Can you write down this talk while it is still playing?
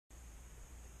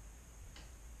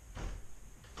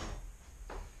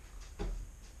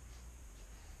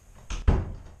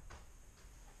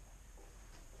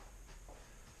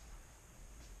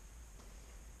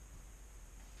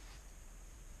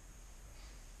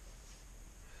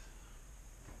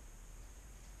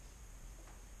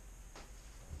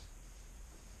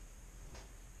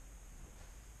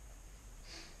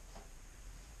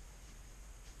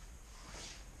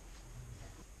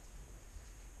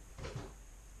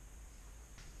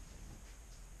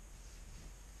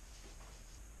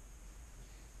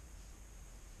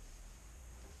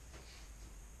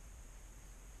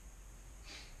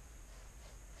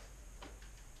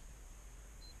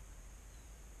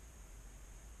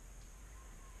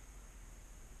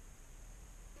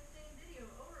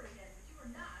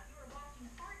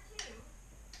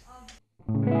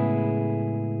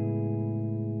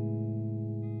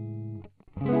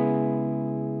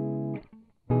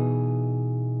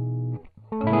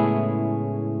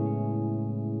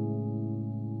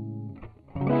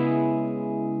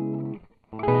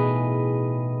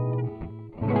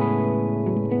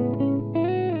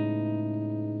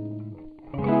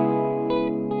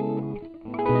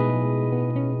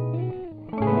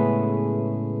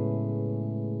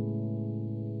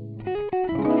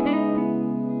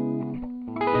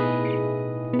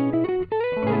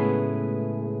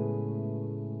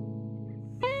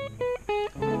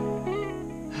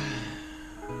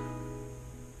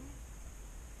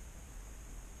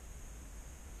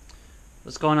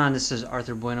What's going on? This is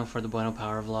Arthur Bueno for the Bueno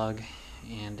Power Vlog,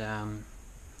 and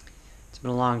it's been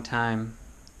a long time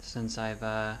since I've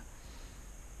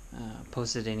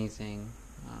posted anything.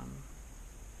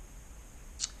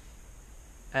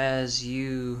 As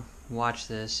you watch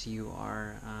this, you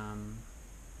are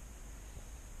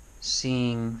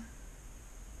seeing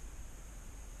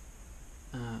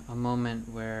a moment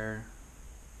where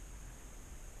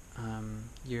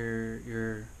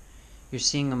you're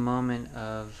seeing a moment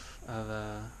of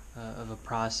a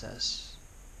process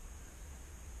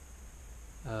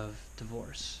of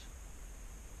divorce,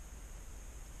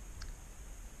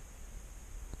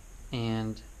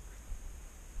 and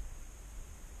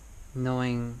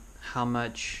knowing how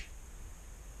much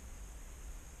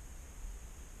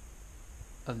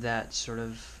of that sort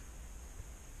of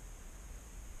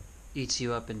eats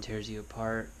you up and tears you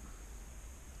apart,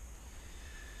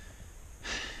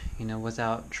 you know,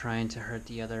 without trying to hurt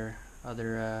the other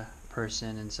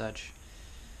person and such.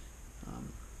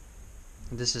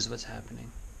 This is what's happening.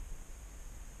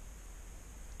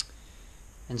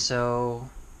 And so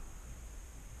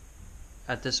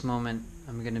at this moment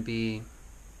I'm going to be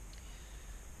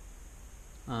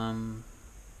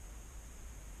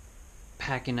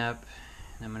packing up,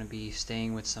 and I'm going to be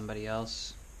staying with somebody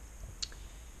else,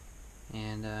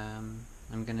 and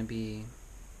I'm going to be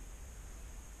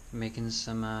making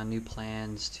some new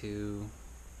plans to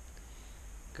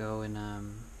go and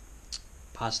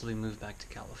possibly move back to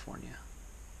California.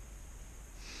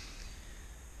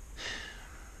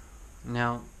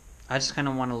 Now, I just kind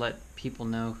of want to let people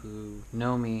know who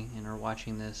know me and are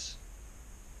watching this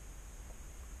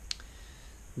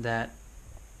that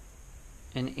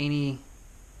in any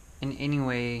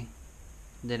way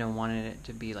they don't want it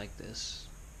to be like this.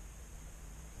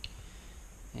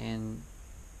 And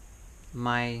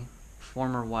my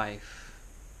former wife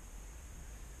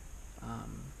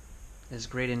is a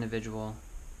great individual.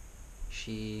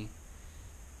 She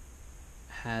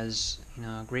has, you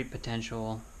know, great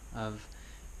potential of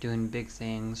doing big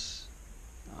things.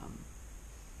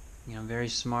 You know, very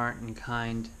smart and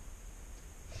kind.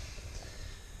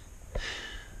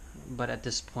 But at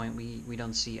this point, we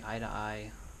don't see eye to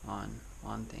eye on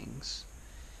things.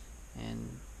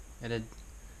 And it had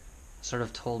sort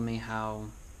of told me how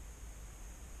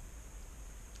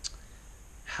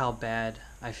bad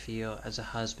I feel as a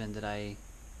husband that I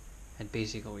had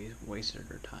basically wasted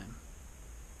her time.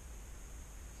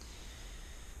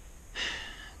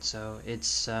 So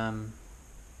it's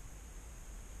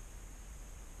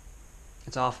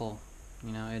awful,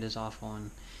 you know, it is awful,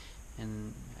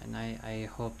 and I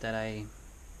hope that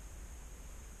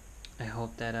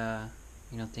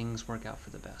you know, things work out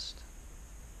for the best.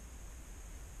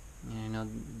 You know,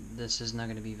 this is not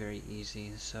going to be very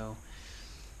easy, so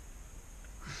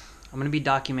I'm going to be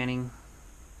documenting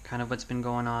kind of what's been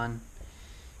going on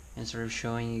and sort of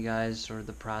showing you guys sort of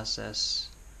the process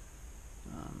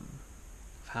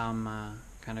of how I'm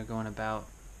kind of going about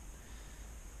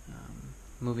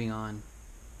moving on.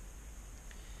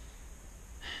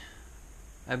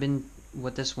 I've been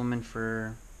with this woman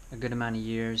for a good amount of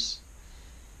years,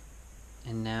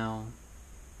 and now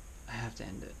I have to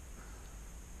end it.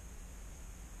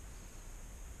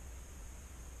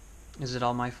 Is it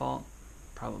all my fault?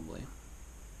 Probably.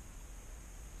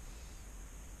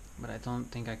 But I don't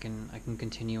think I can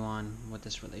continue on with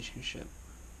this relationship.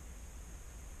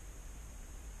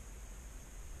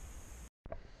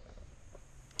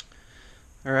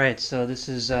 Alright, so this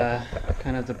is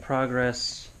kind of the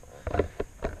progress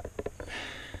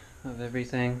of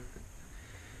everything.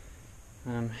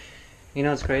 You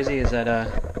know what's crazy is that I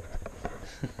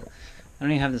don't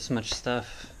even have this much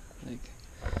stuff. Like,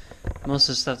 most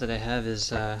of the stuff that I have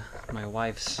is my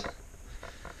wife's,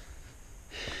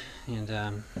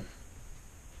 and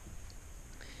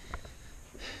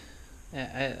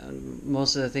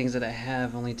most of the things that I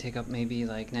have only take up maybe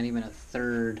like not even a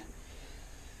third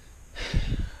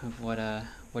of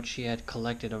what she had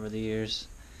collected over the years.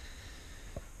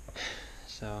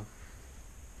 So,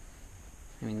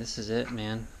 I mean, this is it,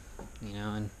 man. You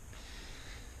know,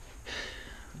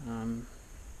 and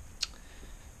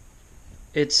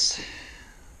it's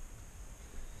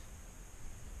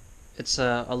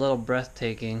a little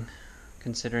breathtaking,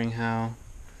 considering how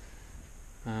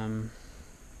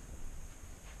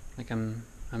like I'm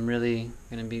really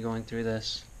gonna be going through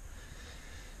this.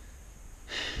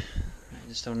 I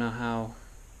just don't know how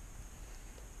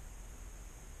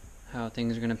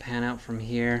things are gonna pan out from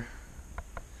here,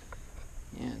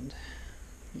 and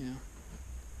you know,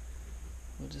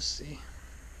 we'll just see.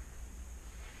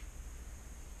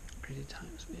 Crazy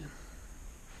times, man.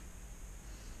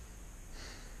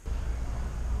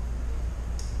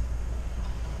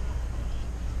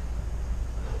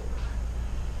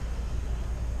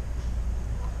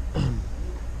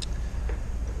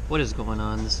 What is going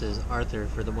on? This is Arthur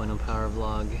for the Bueno Power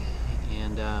Vlog,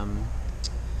 and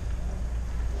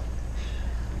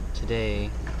today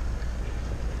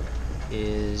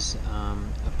is a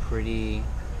pretty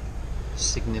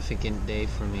significant day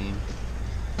for me.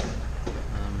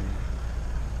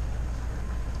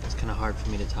 It's kind of hard for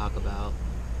me to talk about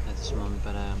at this moment,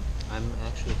 but I'm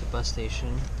actually at the bus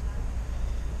station,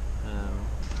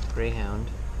 Greyhound,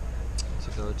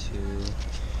 to go to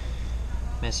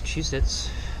Massachusetts,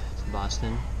 to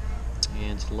Boston,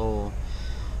 and to Lowell.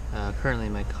 Currently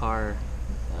my car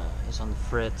is on the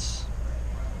fritz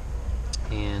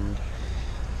and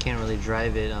can't really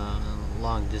drive it on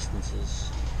long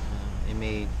distances. It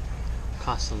may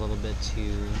cost a little bit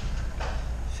to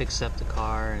fix up the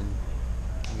car, and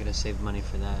I'm gonna save money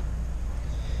for that.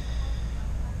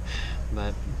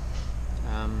 But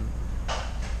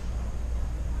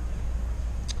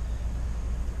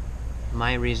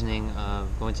my reasoning of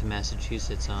going to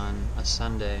Massachusetts on a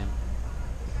Sunday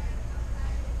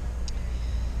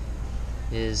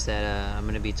is that I'm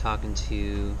going to be talking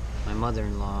to my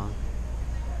mother-in-law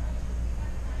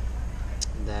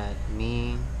that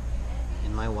me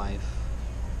and my wife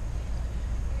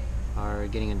are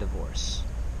getting a divorce.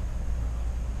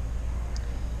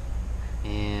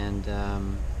 And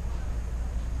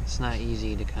it's not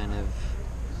easy to kind of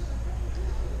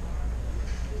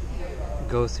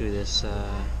go through this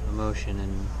emotion,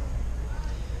 and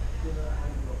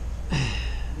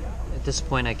at this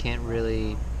point I can't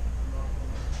really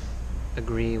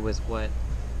agree with what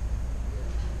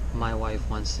my wife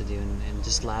wants to do. And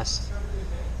just last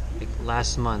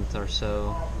month or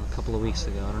so, a couple of weeks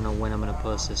ago, I don't know when I'm gonna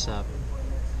post this up,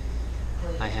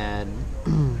 I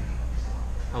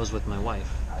was with my wife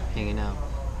hanging out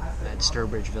at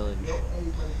Sturbridge Village,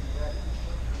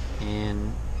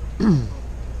 and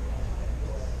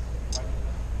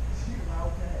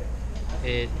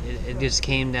it just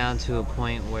came down to a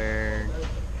point where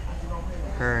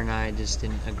her and I just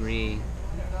didn't agree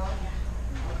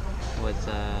with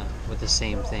the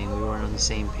same thing. We weren't on the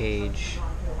same page,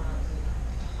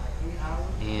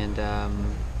 and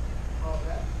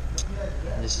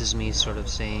this is me sort of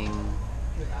saying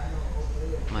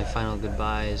my final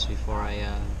goodbyes before I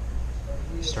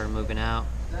start moving out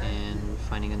and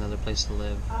finding another place to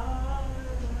live.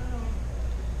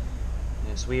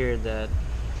 And it's weird that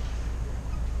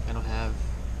I don't have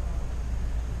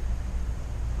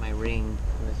my ring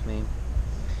with me,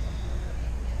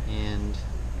 and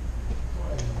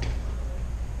I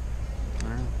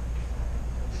don't know.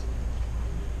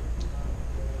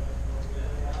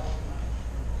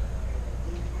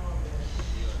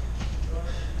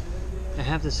 I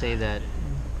have to say that,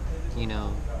 you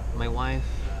know, my wife,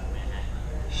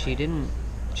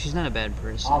 she's not a bad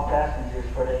person. All passengers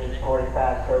for the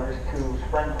 845 service to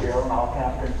Springfield,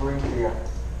 Northampton, Greenfield,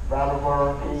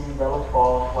 Brattleboro, Key, Bellas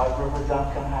Falls, White River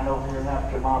Junction, Hanover, New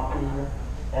Hampshire, Montpelier,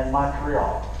 and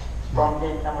Montreal. From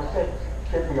gate number 6,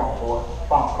 should be on board.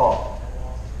 Final call.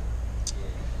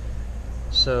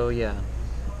 So yeah,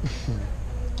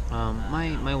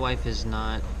 my wife is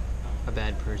not a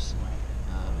bad person.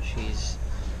 She's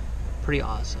pretty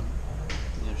awesome.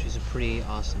 You know, she's a pretty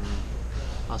awesome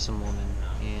woman,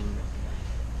 and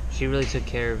she really took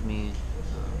care of me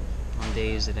on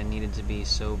days that I needed to be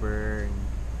sober, and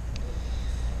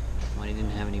when I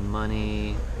didn't have any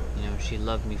money. You know, she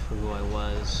loved me for who I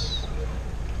was,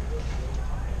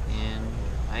 and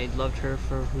I loved her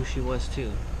for who she was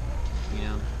too, you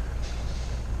know.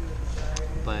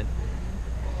 But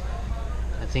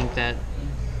I think that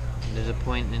there's a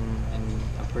point in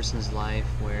a person's life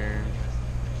where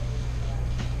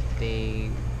they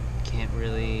can't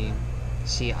really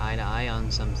see eye to eye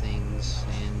on some things,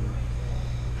 and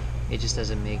it just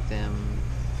doesn't make them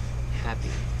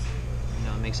happy. You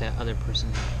know, it makes that other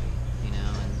person happy, you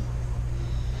know. And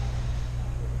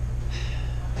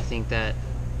I think that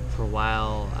for a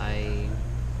while I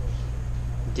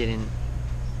didn't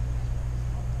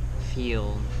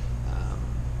feel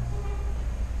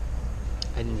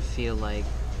like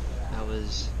I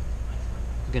was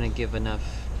gonna give enough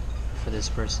for this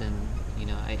person. You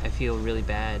know, I feel really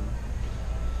bad,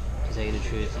 to tell you the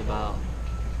truth, about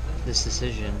this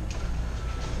decision,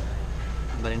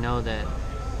 but I know that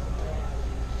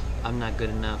I'm not good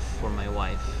enough for my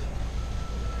wife,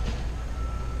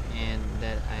 and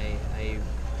that I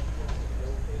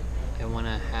want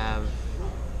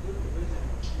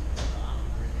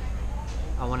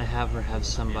to have her have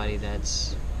somebody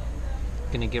that's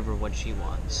gonna give her what she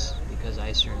wants, because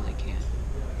I certainly can't.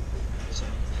 So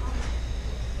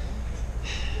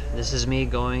this is me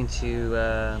going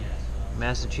to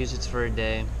Massachusetts for a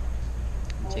day.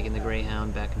 I'm taking the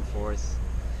Greyhound back and forth.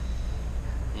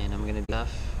 and I'm gonna be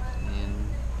tough and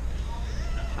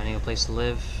finding a place to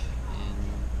live.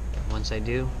 And once I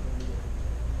do,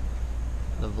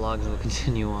 the vlogs will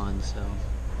continue on. So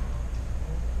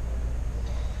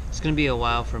it's gonna be a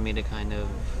while for me to kind of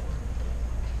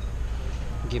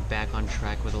get back on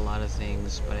track with a lot of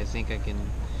things, but I think I can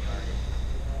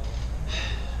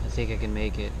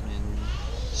make it. And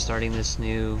starting this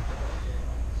new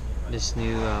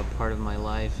part of my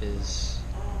life is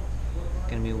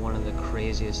gonna be one of the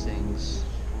craziest things.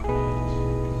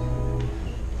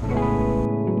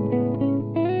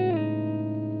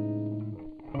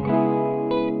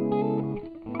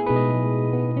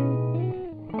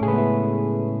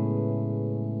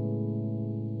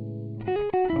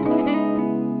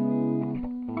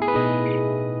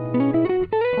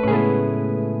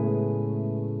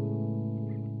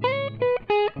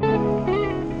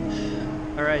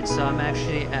 Alright, so I'm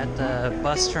actually at the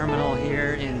bus terminal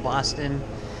here in Boston,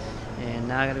 and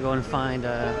now I gotta go and find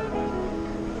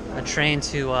a train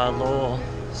to Lowell.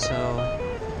 So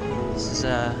this is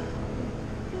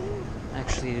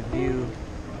actually the view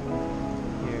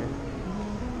here.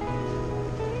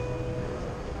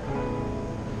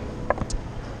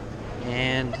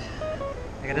 And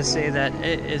I gotta say that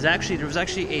there was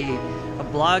actually a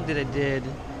blog that I did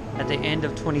at the end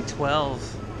of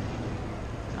 2012.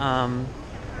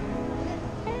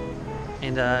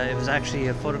 And it was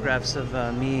actually photographs of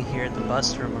me here at the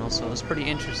bus terminal, so it was pretty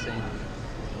interesting,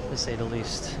 to say the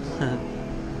least.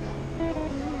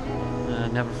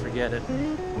 Never forget it.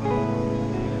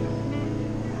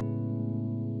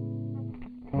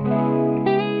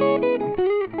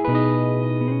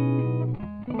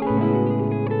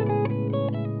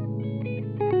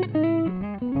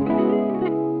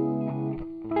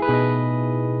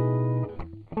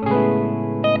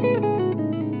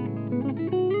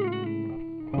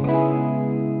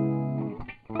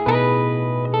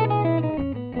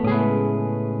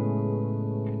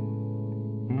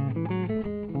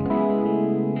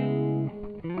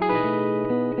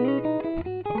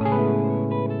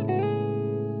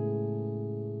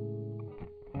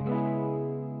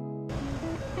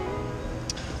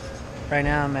 Right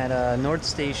now I'm at North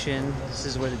Station. This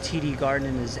is where the TD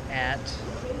Garden is at.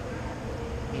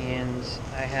 And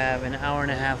I have an hour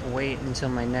and a half wait until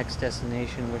my next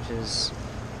destination, which is,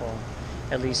 well,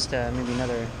 at least maybe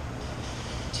another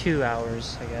 2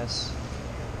 hours, I guess,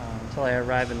 until I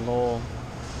arrive in Lowell.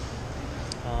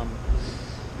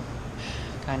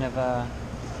 Kind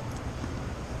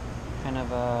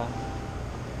of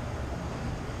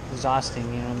exhausting,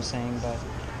 you know what I'm saying, but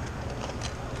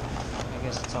I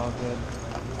guess it's all good.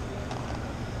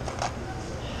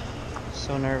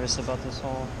 So nervous about this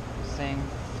whole thing,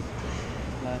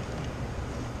 but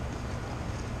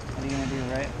what are you gonna do,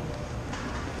 right?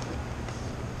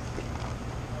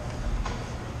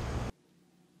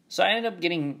 So I ended up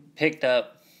getting picked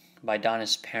up by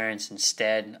Donna's parents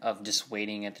instead of just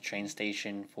waiting at the train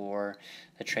station for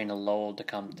the train to Lowell to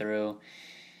come through.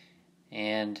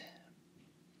 And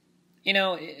you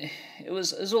know, it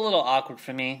was a little awkward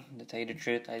for me, to tell you the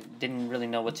truth. I didn't really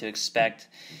know what to expect,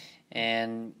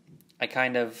 and I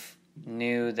kind of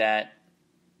knew that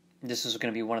this was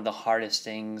going to be one of the hardest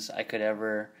things I could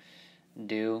ever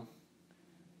do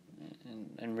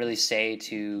and really say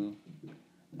to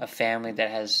a family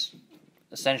that has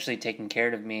essentially taken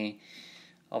care of me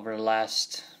over the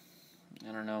last,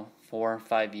 4 or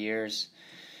 5 years.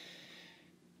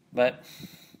 But,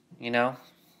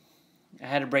 I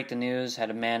had to break the news, had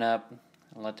to man up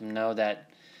and let them know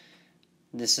that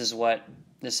this is what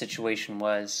the situation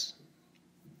was,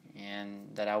 and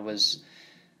that I was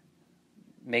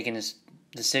making this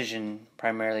decision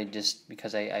primarily just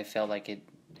because I felt like it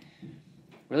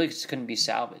really just couldn't be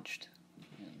salvaged.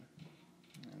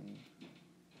 And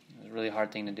it was a really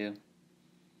hard thing to do.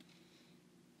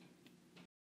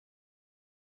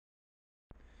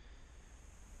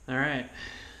 Alright,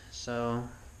 so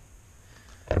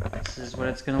this is what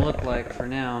it's going to look like for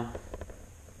now.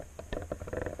 It's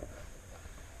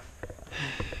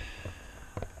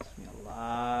going to be a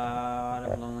lot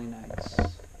of lonely nights.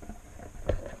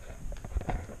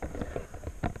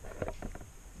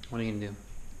 What are you going to do?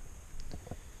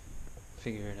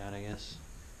 Figure it out, I guess.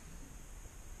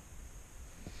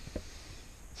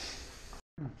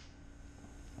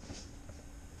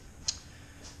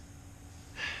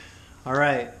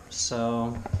 Alright,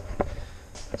 so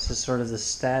this is sort of the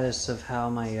status of how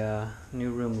my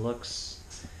new room looks,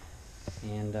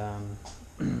 and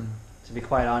to be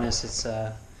quite honest, it's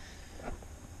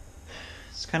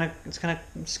kind of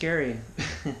scary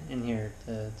in here,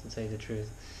 to tell you the truth.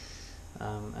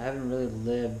 I haven't really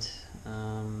lived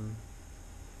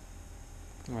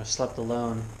or slept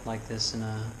alone like this in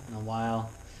a while,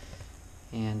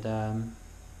 and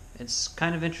it's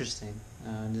kind of interesting,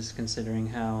 just considering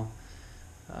how,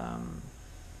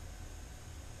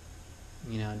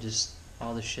 just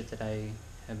all the shit that I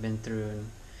have been through,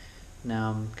 and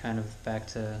now I'm kind of back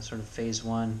to sort of phase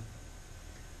one.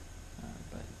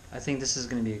 But I think this is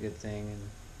going to be a good thing, and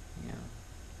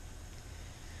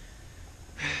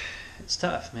it's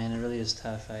tough, man. It really is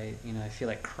tough. I feel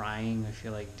like crying. I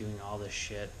feel like doing all this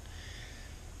shit.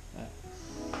 But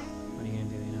what are you gonna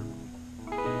do?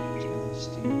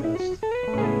 Just do your best.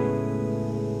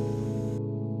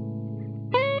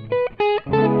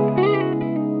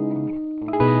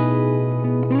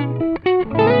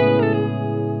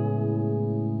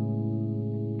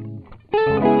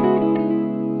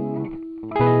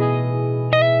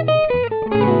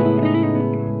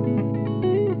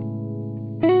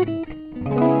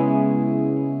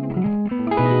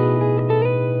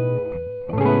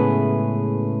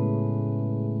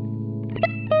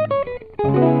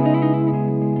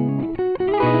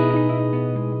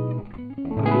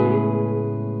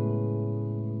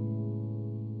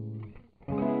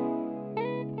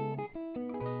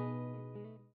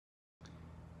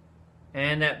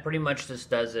 And that pretty much just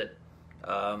does it.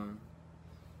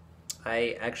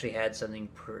 I actually had something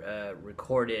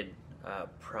recorded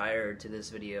prior to this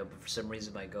video, but for some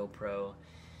reason my GoPro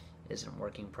isn't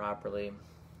working properly,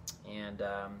 and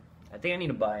I think I need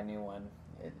to buy a new one.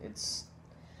 It's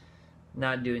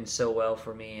not doing so well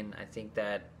for me, and I think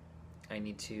that I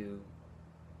need to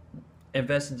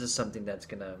invest into something that's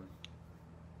gonna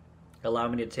allow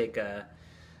me to take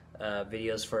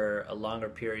videos for a longer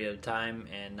period of time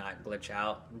and not glitch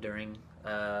out during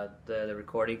the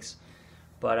recordings.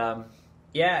 But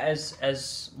yeah,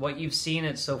 as what you've seen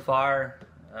it so far,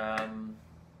 I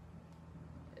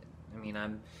mean,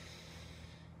 I'm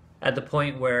at the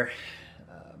point where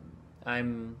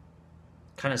I'm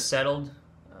kind of settled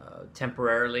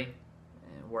temporarily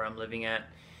where I'm living at,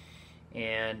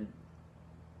 and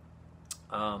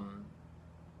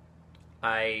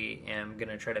I am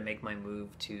gonna try to make my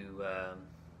move to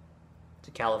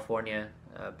California,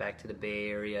 back to the Bay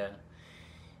Area,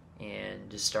 and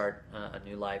just start a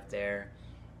new life there.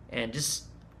 And just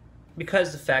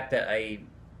because the fact that I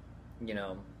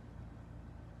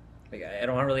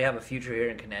don't really have a future here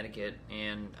in Connecticut,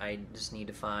 and I just need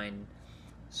to find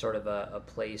sort of a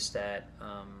place that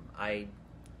I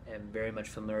am very much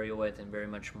familiar with and very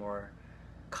much more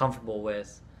comfortable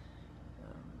with,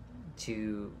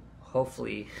 to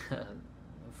hopefully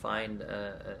find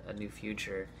a new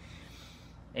future.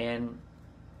 And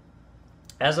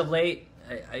as of late,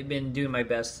 I've been doing my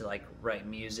best to like write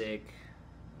music,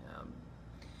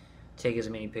 take as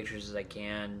many pictures as I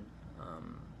can,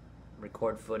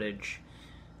 record footage,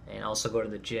 and also go to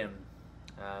the gym,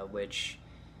 which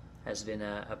has been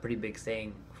a pretty big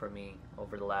thing for me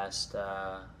over the last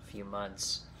few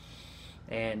months.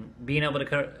 And being able to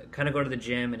kind of go to the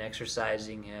gym and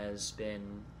exercising has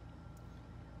been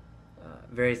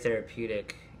very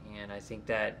therapeutic, and I think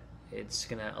that it's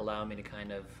going to allow me to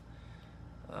kind of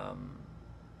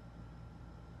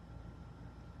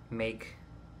make,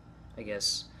 I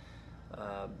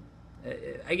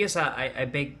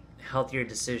make healthier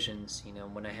decisions,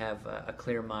 when I have a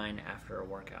clear mind after a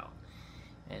workout.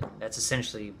 And that's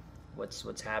essentially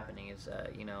what's happening is,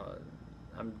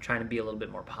 I'm trying to be a little bit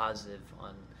more positive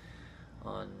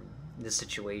on this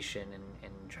situation,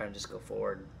 and try to just go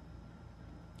forward.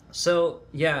 So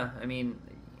yeah, I mean,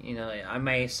 I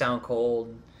may sound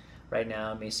cold right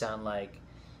now. It may sound like,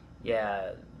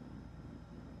 yeah,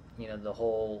 the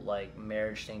whole like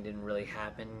marriage thing didn't really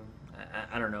happen.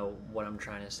 I don't know what I'm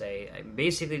trying to say. I'm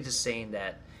basically just saying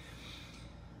that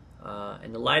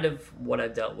in the light of what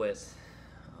I've dealt with,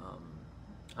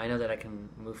 I know that I can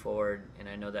move forward, and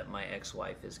I know that my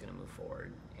ex-wife is going to move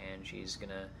forward, and she's going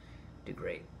to do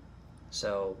great.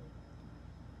 So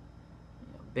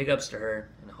big ups to her,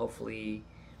 and hopefully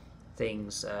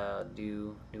things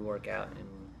do work out, and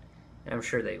I'm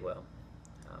sure they will.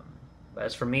 But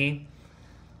as for me,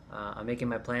 I'm making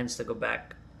my plans to go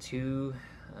back to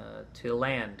the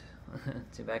land,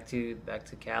 back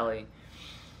to Cali.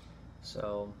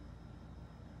 So,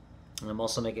 and I'm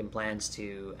also making plans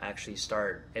to actually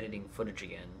start editing footage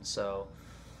again. So,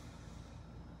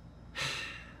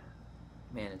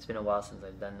 man, it's been a while since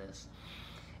I've done this.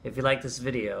 If you like this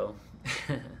video,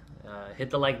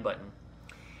 hit the like button.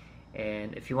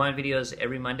 And if you want videos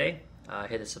every Monday,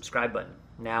 hit the subscribe button.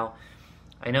 Now,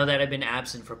 I know that I've been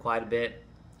absent for quite a bit,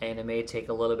 and it may take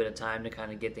a little bit of time to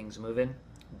kind of get things moving,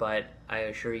 but I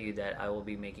assure you that I will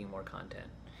be making more content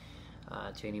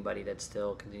to anybody that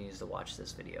still continues to watch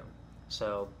this video.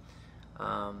 So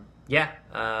Yeah,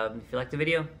 if you like the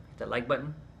video, hit that like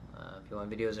button. If you want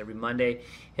videos every Monday,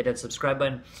 hit that subscribe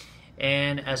button.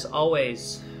 And as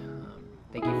always,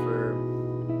 thank you for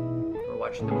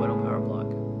watching the Bueno Power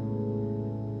Vlog.